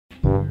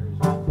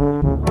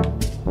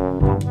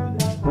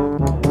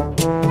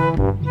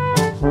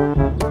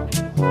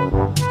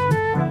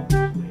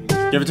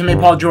Give it to me,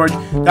 Paul George.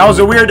 That was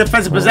a weird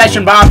defensive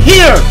possession, but I'm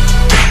here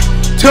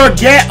to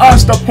get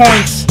us the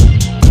points.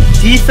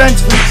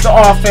 Defense leads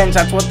to offense.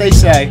 That's what they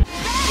say.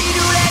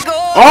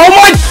 Oh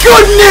my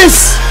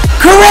goodness!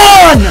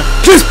 Karan!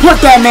 Just put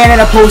that man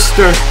in a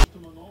poster.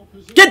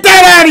 Get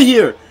that out of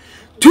here!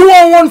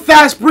 2-on-1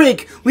 fast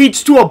break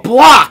leads to a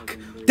block.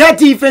 That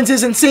defense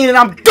is insane, and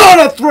I'm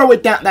gonna throw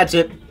it down. That's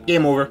it.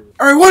 Game over.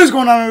 Alright, what is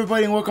going on,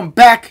 everybody, and welcome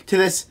back to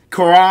this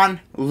Karan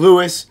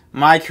Lewis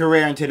My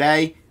Career. And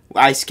today,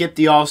 I skipped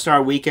the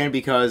All-Star weekend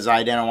because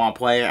I didn't want to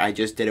play it. I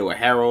just did it with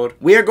Harold.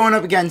 We are going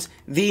up against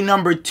the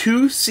number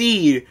 2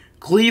 seed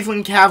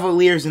Cleveland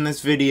Cavaliers in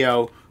this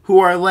video, who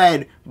are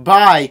led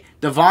by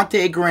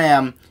Devontae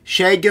Graham,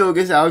 Shai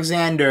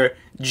Gilgeous-Alexander,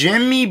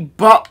 Jimmy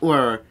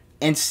Butler,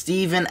 and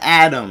Steven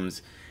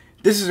Adams.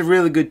 This is a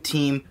really good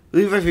team.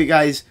 Leave if you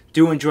guys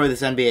do enjoy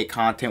this NBA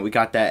content. We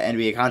got that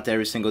NBA content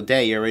every single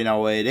day. You already know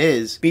what it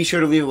is. Be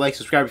sure to leave a like,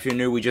 subscribe if you're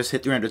new. We just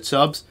hit 300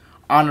 subs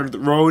on the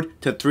road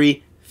to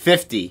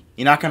 350.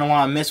 You're not going to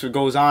want to miss what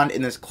goes on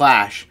in this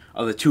clash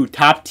of the 2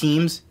 top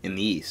teams in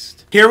the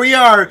East. Here we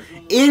are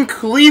in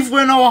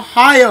Cleveland,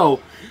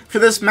 Ohio for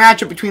this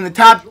matchup between the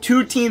top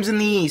 2 teams in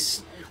the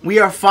East. We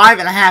are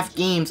 5.5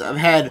 games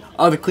ahead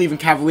of the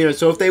Cleveland Cavaliers.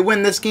 So if they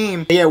win this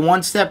game, they get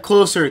one step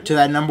closer to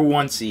that number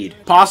 1 seed.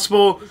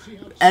 Possible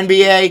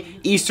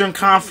NBA Eastern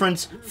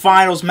Conference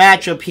Finals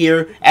matchup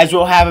here, as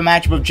we'll have a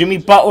matchup of Jimmy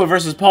Butler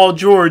versus Paul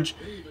George,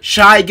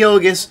 Shai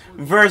Gilgeous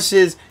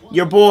versus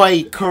your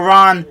boy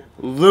Karan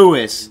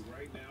Lewis.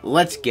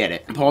 Let's get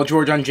it. Paul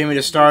George on Jimmy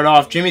to start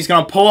off. Jimmy's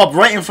going to pull up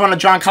right in front of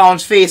John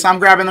Collins' face. I'm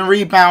grabbing the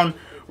rebound.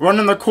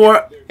 Running the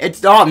court.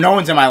 Oh, no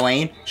one's in my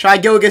lane. Shai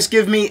Gilgeous,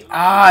 give me...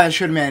 that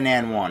should have been an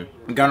and one.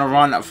 I'm going to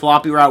run a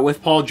floppy route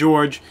with Paul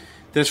George.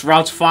 This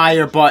route's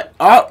fire, but...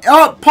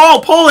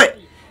 Paul, pull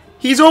it!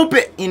 He's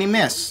open, and he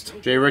missed.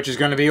 Jay Rich is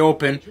going to be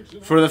open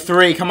for the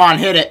 3. Come on,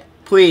 hit it.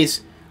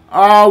 Please.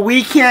 Oh,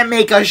 we can't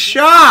make a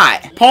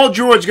shot. Paul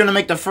George is going to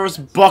make the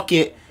first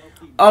bucket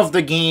of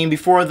the game.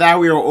 Before that,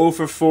 we were 0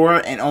 for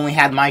 4 and only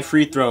had my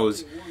free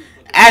throws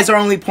as our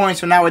only points,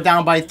 so now we're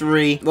down by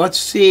 3. Let's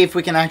see if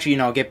we can actually,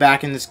 get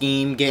back in this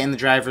game, get in the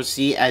driver's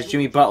seat as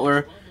Jimmy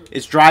Butler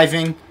is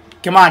driving.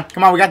 Come on,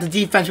 we got the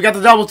defense, we got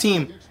the double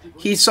team.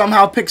 He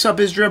somehow picks up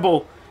his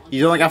dribble.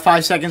 He's only got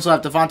 5 seconds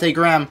left. Devontae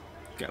Graham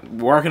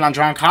working on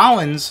John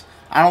Collins.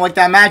 I don't like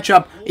that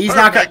matchup. He's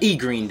not gonna... He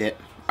greened it.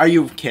 Are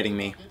you kidding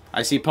me?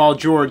 I see Paul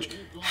George.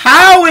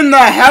 How in the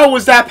hell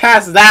was that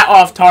pass that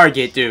off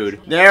target, dude?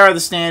 There are the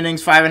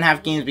standings,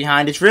 5.5 games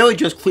behind. It's really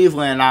just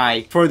Cleveland and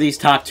I for these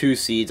top 2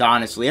 seeds,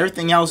 honestly.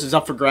 Everything else is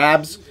up for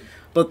grabs,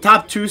 but the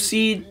top 2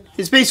 seed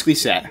is basically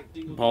set.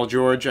 Paul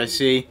George, I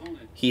see.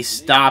 He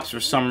stops for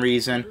some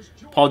reason.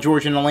 Paul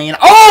George in the lane.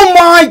 Oh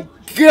my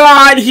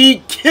God,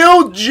 he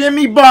killed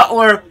Jimmy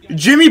Butler.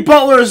 Jimmy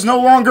Butler is no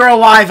longer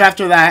alive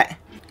after that.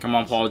 Come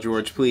on, Paul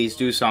George, please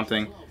do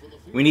something.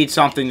 We need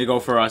something to go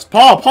for us.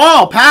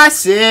 Paul,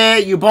 pass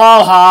it, you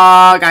ball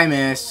hog. I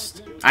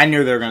missed. I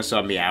knew they were going to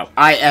sub me out.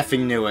 I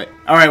effing knew it.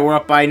 All right, we're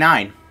up by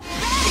 9.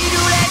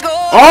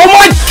 Oh,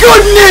 my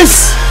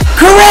goodness!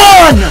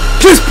 Karan!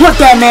 Just put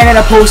that man in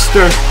a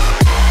poster.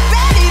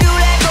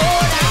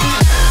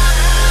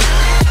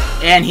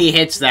 And he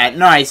hits that.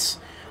 Nice.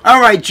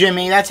 All right,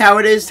 Jimmy, that's how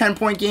it is.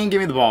 10-point game.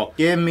 Give me the ball.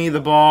 Give me the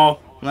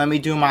ball. Let me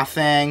do my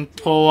thing.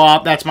 Pull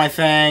up. That's my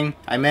thing.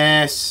 I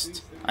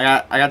missed.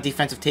 I got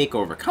defensive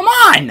takeover. Come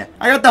on!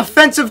 I got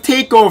defensive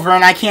takeover,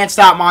 and I can't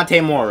stop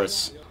Monte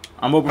Morris.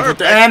 I'm open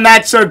for... And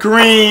that's a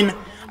green!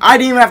 I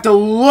didn't even have to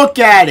look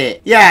at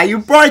it. Yeah, you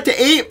brought it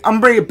to 8.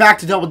 I'm bringing it back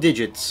to double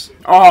digits.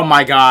 Oh,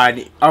 my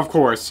God. Of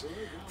course.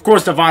 Of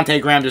course,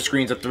 Devontae Graham just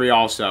screens a 3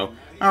 also.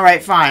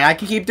 Alright, fine. I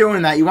can keep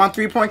doing that. You want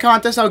 3-point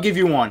contest? I'll give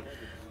you one.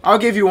 I'll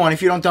give you one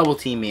if you don't double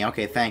team me.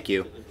 Okay, thank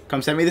you.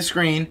 Come send me the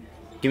screen.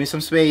 Give me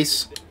some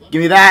space.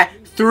 Give me that.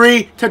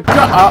 3 to go.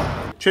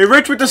 Oh, Trey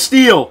Rich with the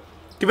steal.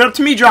 Give it up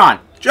to me, John.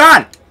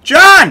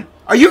 John!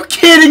 Are you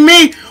kidding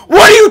me?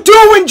 What are you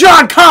doing,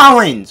 John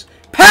Collins?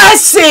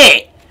 Pass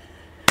it!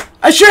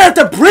 I should have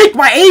to break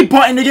my A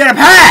button to get a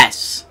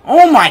pass.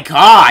 Oh, my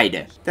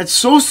God. That's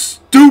so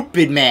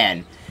stupid,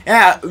 man.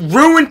 Yeah,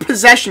 ruined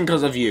possession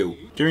because of you.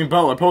 Jimmy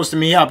Butler posting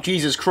me up.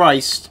 Jesus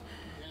Christ.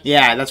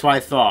 Yeah, that's what I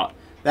thought.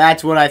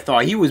 That's what I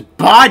thought. He was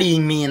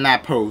bodying me in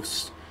that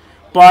post.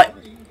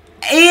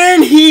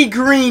 And he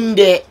greened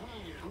it.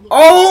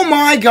 Oh,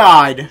 my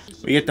God.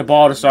 We get the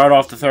ball to start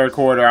off the 3rd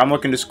quarter. I'm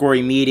looking to score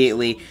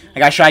immediately. I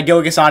got Shai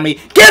Gilgeous on me.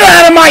 Get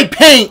out of my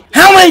paint!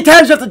 How many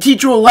times do I have to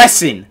teach you a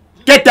lesson?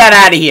 Get that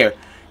out of here.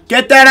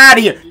 Get that out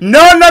of here. No.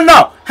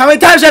 How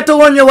many times do I have to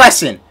learn your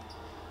lesson?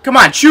 Come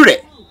on, shoot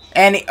it.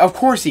 And, of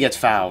course, he gets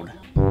fouled.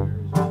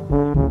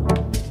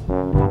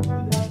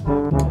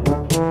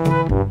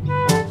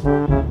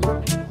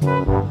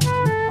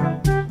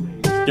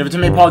 Give it to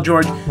me, Paul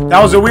George. That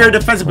was a weird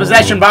defensive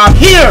possession, but I'm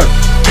here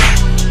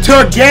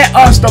to get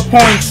us the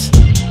points.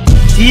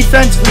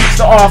 Defense leads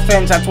to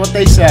offense. That's what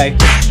they say.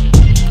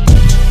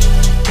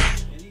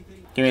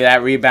 Give me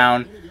that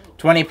rebound.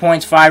 20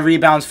 points, 5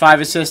 rebounds,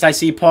 5 assists. I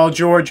see Paul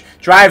George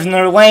driving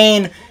their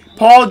lane.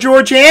 Paul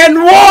George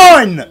and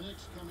 1!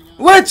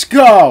 Let's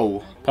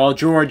go. Paul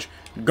George,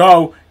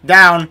 go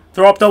down,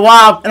 throw up the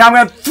lob, and I'm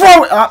going to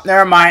throw it up.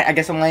 Never mind. I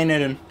guess I'm laying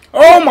it in.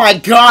 Oh, my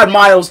God.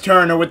 Miles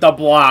Turner with the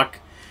block.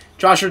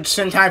 Josh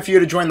Richardson, time for you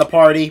to join the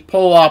party.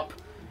 Pull up.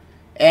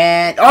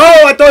 And,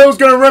 oh, I thought it was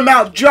going to rim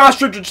out.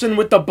 Josh Richardson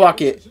with the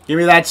bucket. Give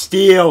me that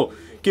steal.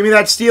 Give me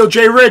that steal.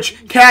 Jay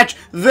Rich, catch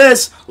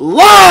this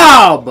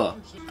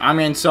lob. I'm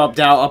in subbed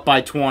out, up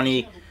by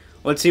 20.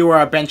 Let's see what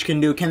our bench can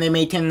do. Can they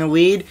maintain the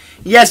lead?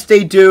 Yes,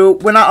 they do.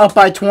 We're not up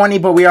by 20,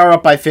 but we are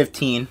up by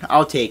 15.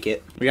 I'll take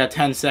it. We got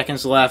 10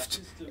 seconds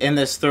left in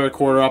this third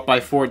quarter, up by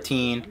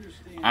 14.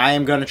 I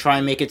am going to try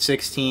and make it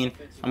 16.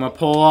 I'm going to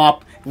pull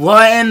up.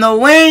 Right in the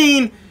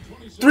lane.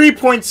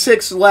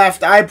 3.6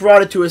 left. I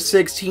brought it to a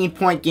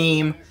 16-point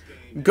game.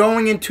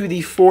 Going into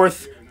the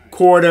fourth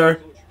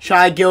quarter,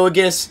 Shai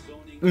Gilgeous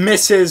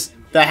misses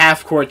the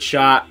half-court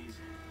shot.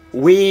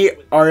 We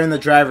are in the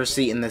driver's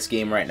seat in this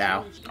game right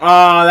now.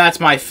 Oh, that's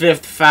my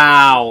 5th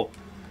foul.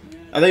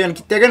 They're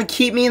gonna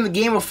keep me in the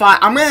game with 5.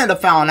 I'm gonna end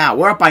up fouling out.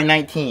 We're up by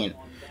 19.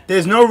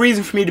 There's no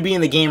reason for me to be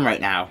in the game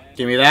right now.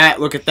 Give me that.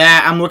 Look at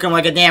that. I'm looking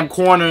like a damn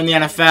corner in the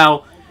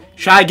NFL.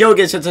 Shai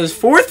Gilgeous hits his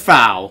 4th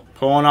foul.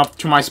 Pulling up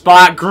to my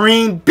spot.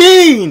 Green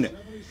bean.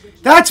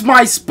 That's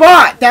my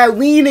spot. That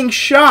leaning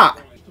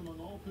shot.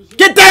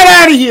 Get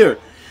that out of here.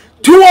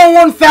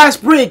 2-on-1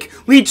 fast break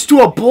leads to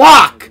a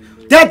block.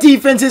 That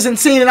defense is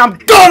insane, and I'm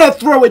gonna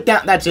throw it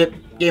down. That's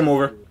it. Game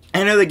over.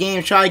 End of the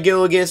game, Shai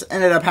Gilgeous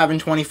ended up having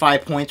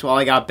 25 points while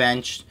I got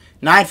benched.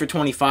 9 for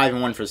 25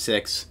 and 1 for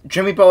 6.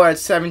 Jimmy Butler had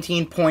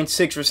 17 points,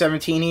 6 for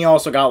 17. He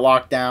also got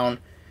locked down.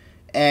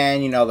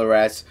 And you know the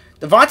rest.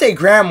 Devontae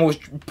Graham was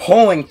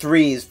pulling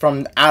threes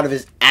from out of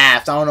his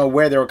ass. I don't know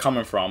where they were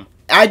coming from.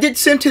 I did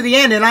sim to the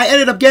end, and I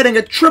ended up getting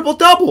a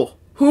triple-double.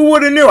 Who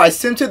would have knew? I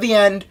simmed to the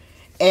end,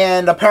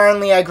 and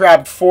apparently I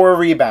grabbed 4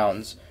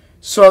 rebounds.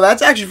 So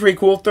that's actually pretty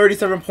cool.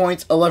 37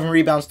 points, 11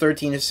 rebounds,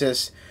 13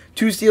 assists,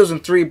 2 steals,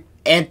 and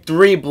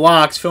 3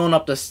 blocks, filling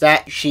up the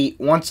stat sheet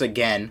once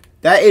again.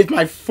 That is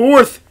my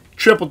 4th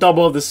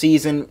triple-double of the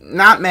season.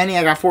 Not many.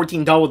 I got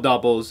 14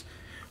 double-doubles,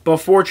 but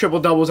 4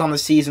 triple-doubles on the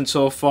season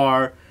so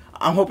far.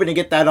 I'm hoping to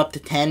get that up to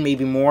 10,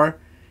 maybe more,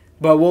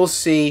 but we'll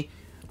see.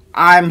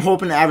 I'm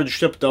hoping to average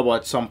triple-double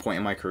at some point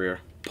in my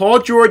career. Paul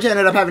George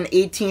ended up having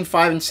 18,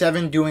 5, and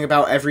 7, doing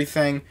about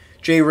everything.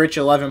 Jay Rich,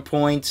 11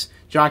 points.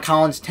 John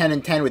Collins, 10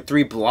 and 10 with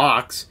 3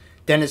 blocks.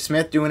 Dennis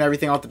Smith doing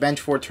everything off the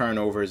bench, 4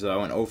 turnovers,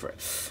 though, and over.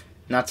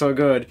 Not so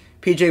good.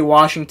 PJ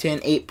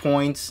Washington, 8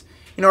 points.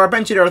 You know, our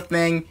bench did our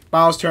thing.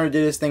 Miles Turner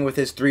did his thing with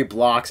his 3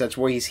 blocks. That's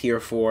what he's here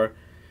for.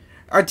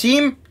 Our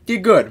team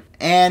did good.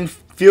 And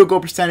field goal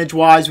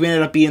percentage-wise, we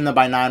ended up beating them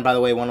by 9, by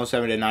the way,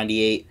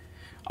 107-98.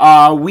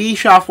 We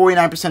shot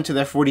 49% to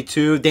their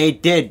 42. They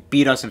did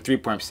beat us in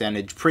 3-point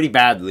percentage pretty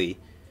badly.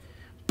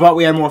 But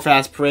we had more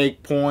fast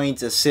break,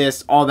 points,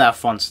 assists, all that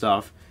fun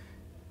stuff.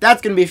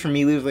 That's going to be it for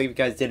me. Leave a like if you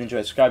guys did enjoy.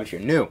 Subscribe if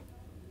you're new.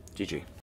 GG.